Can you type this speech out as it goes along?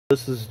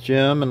This is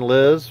Jim and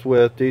Liz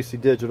with DC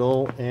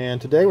Digital,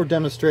 and today we're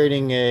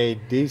demonstrating a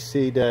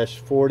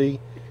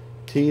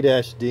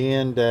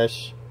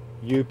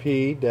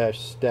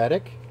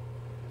DC-40N-T-DN-UP-STATIC,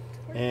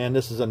 and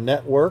this is a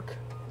network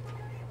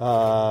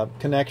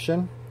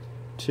connection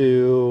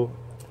to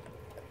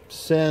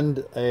send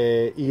and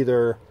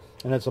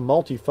it's a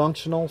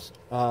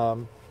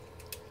multifunctional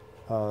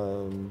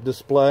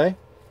display,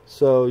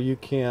 so you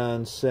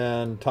can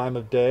send time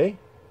of day,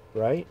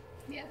 right?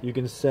 Yeah. You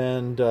can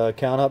send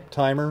count up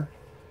timer,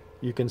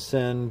 you can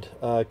send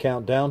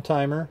countdown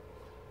timer,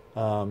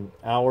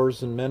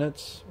 hours and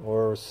minutes,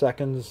 or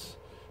seconds,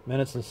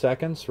 minutes and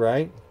seconds,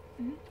 right?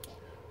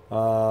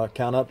 Mm-hmm.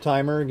 Count up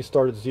timer, you can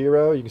start at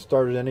 0, you can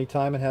start at any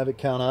time and have it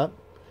count up.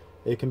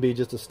 It can be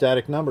just a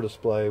static number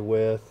display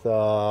with,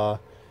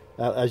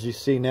 as you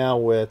see now,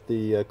 with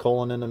the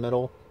colon in the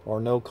middle, or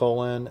no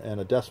colon,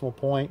 and a decimal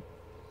point.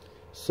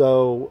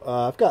 So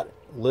I've got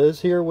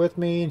Liz here with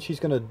me, and she's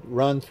going to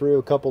run through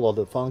a couple of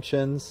the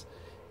functions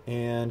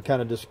and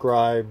kind of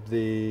describe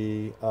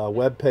the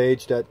web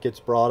page that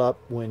gets brought up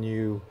when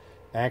you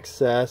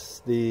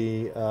access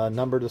the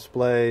number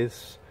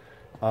display's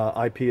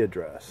IP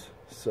address.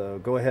 So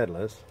go ahead,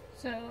 Liz.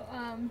 So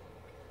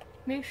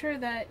make sure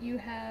that you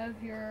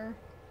have your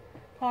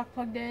clock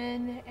plugged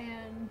in,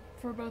 and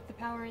for both the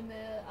power and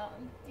the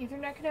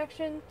Ethernet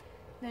connection.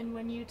 Then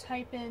when you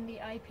type in the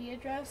IP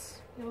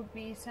address, it will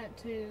be sent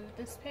to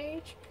this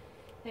page.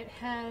 It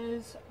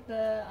has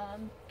the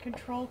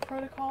control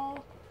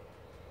protocol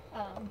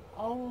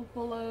all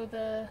below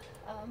the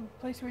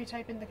place where you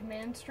type in the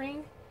command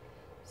string.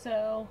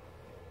 So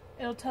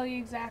it'll tell you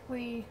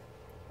exactly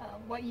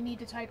what you need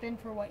to type in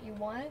for what you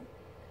want.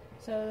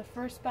 So the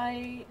first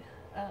byte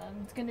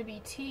is going to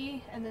be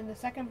T, and then the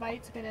second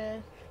byte is going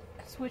to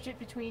switch it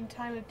between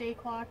time of day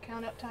clock,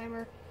 count up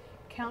timer,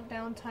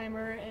 countdown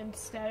timer, and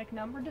static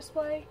number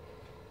display.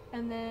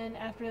 And then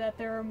after that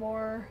there are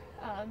more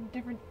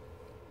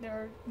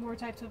more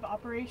types of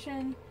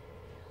operation.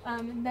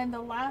 And then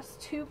the last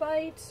 2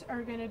 bytes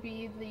are going to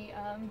be the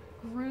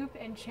group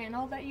and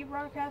channel that you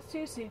broadcast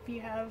to. So if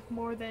you have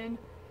more than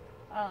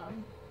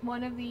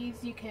one of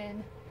these, you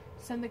can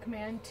send the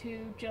command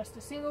to just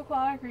a single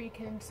clock, or you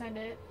can send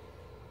it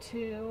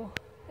to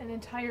an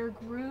entire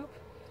group,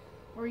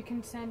 or you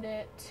can send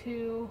it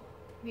to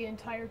the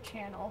entire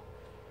channel.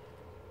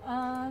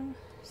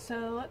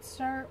 So let's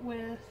start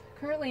with,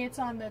 currently it's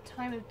on the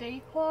time of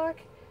day clock.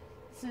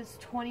 This is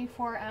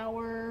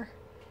 24-hour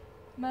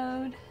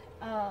mode.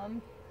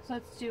 So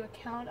let's do a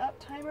count up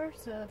timer.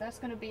 So that's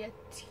going to be a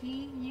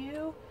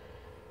TU.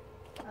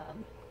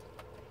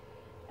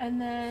 And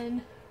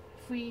then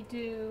if we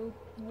do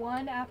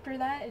 1 after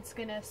that, it's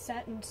going to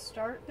set and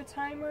start the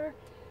timer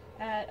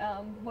at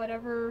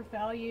whatever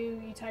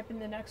value you type in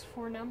the next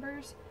 4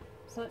 numbers.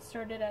 So let's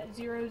start it at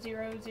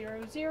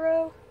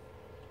 0000.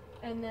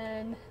 And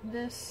then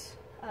this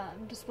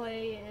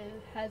display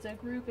has a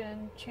group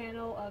and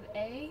channel of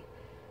A.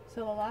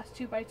 So the last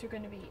 2 bytes are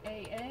going to be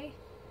AA.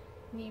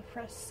 And you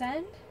press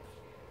send.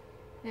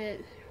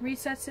 It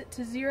resets it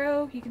to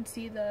 0. You can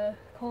see the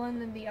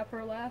colon in the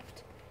upper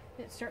left.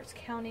 It starts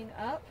counting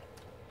up.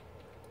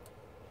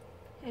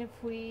 If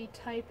we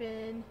type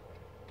in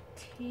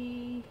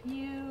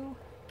TU2,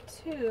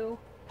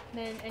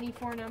 then any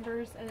 4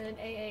 numbers, and then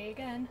AA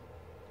again,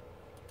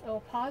 it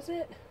will pause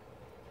it.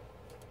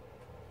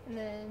 And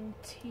then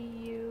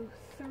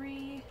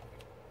TU3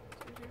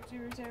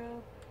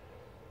 000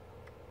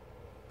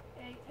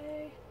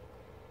 AA,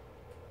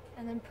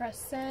 and then press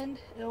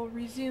send. It'll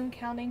resume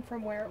counting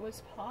from where it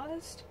was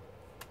paused.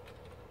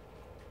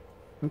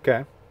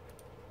 Okay.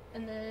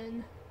 And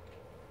then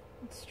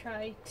let's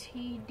try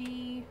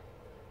TD,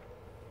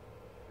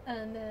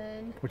 and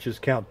then, which is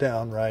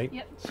countdown, right?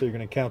 Yep. So you're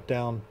going to count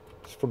down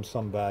from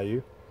some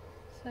value.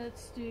 So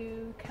let's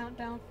do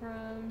countdown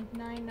from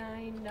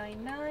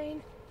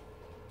 9999.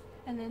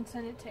 And then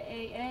send it to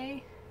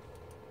AA.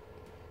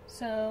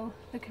 So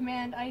the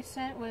command I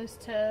sent was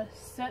to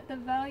set the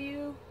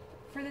value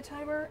for the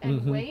timer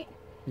and wait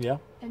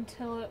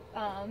until it,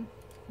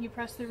 you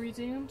press the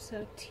resume.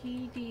 So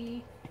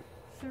TD3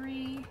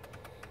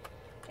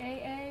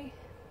 AA,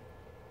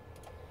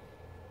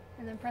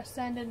 and then press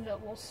send, and it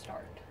will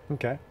start.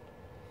 Okay.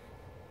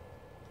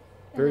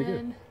 Very good.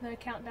 And then the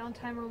countdown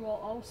timer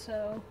will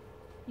also,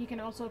 you can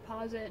also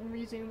pause it and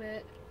resume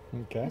it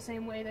the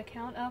same way the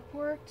count up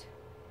worked.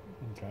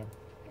 Okay.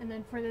 And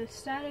then for the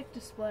static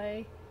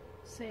display,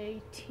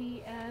 say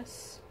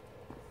TS0,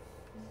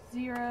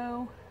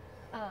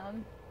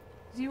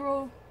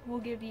 0 will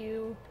give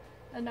you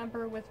a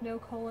number with no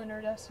colon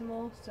or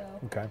decimal, so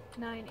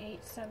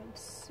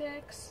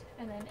 9876,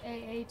 and then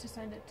AA to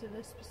send it to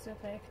this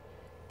specific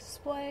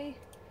display.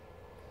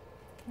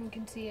 You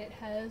can see it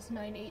has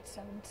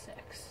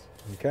 9876.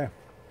 Okay,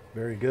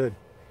 very good.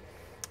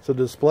 So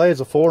the display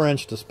is a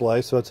 4-inch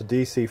display, so it's a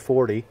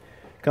DC-40.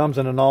 Comes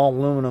in an all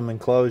aluminum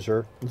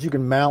enclosure that you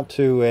can mount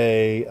to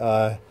a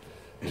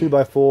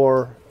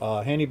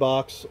 2x4 handy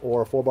box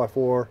or a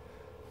 4x4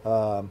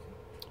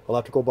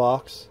 electrical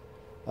box.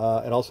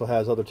 It also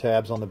has other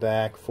tabs on the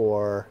back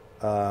for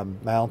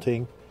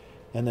mounting,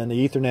 and then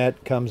the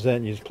Ethernet comes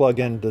in. You just plug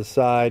into the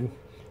side,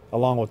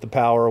 along with the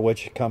power,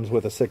 which comes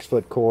with a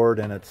 6-foot cord,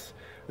 and it's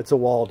a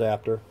wall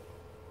adapter.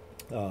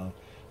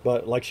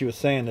 But like she was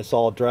saying, it's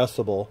all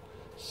addressable,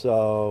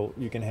 so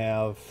you can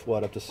have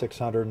up to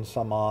 600 and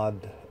some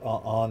odd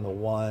on the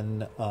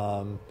one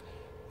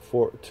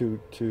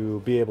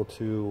to be able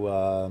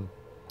to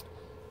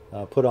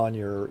put on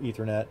your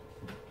Ethernet.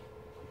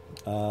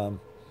 And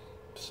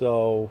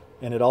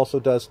it also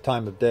does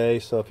time of day,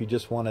 so if you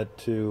just wanted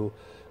to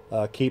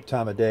keep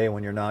time of day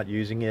when you're not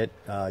using it,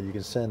 you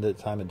can send it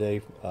time of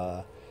day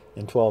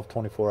in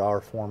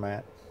 24-hour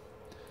format.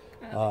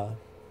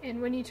 And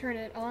when you turn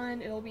it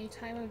on, it'll be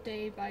time of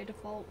day by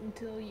default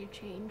until you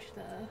change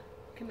the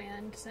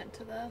command sent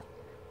to the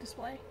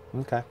display.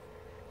 Okay.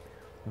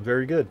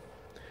 Very good.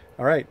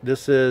 All right,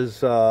 this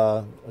is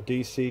a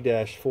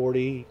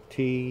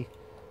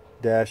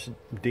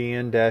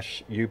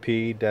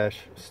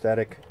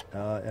DC-40N-T-DN-UP-STATIC,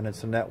 and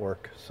it's a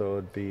network, so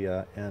it'd be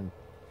N.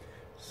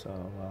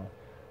 So,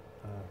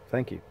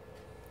 thank you.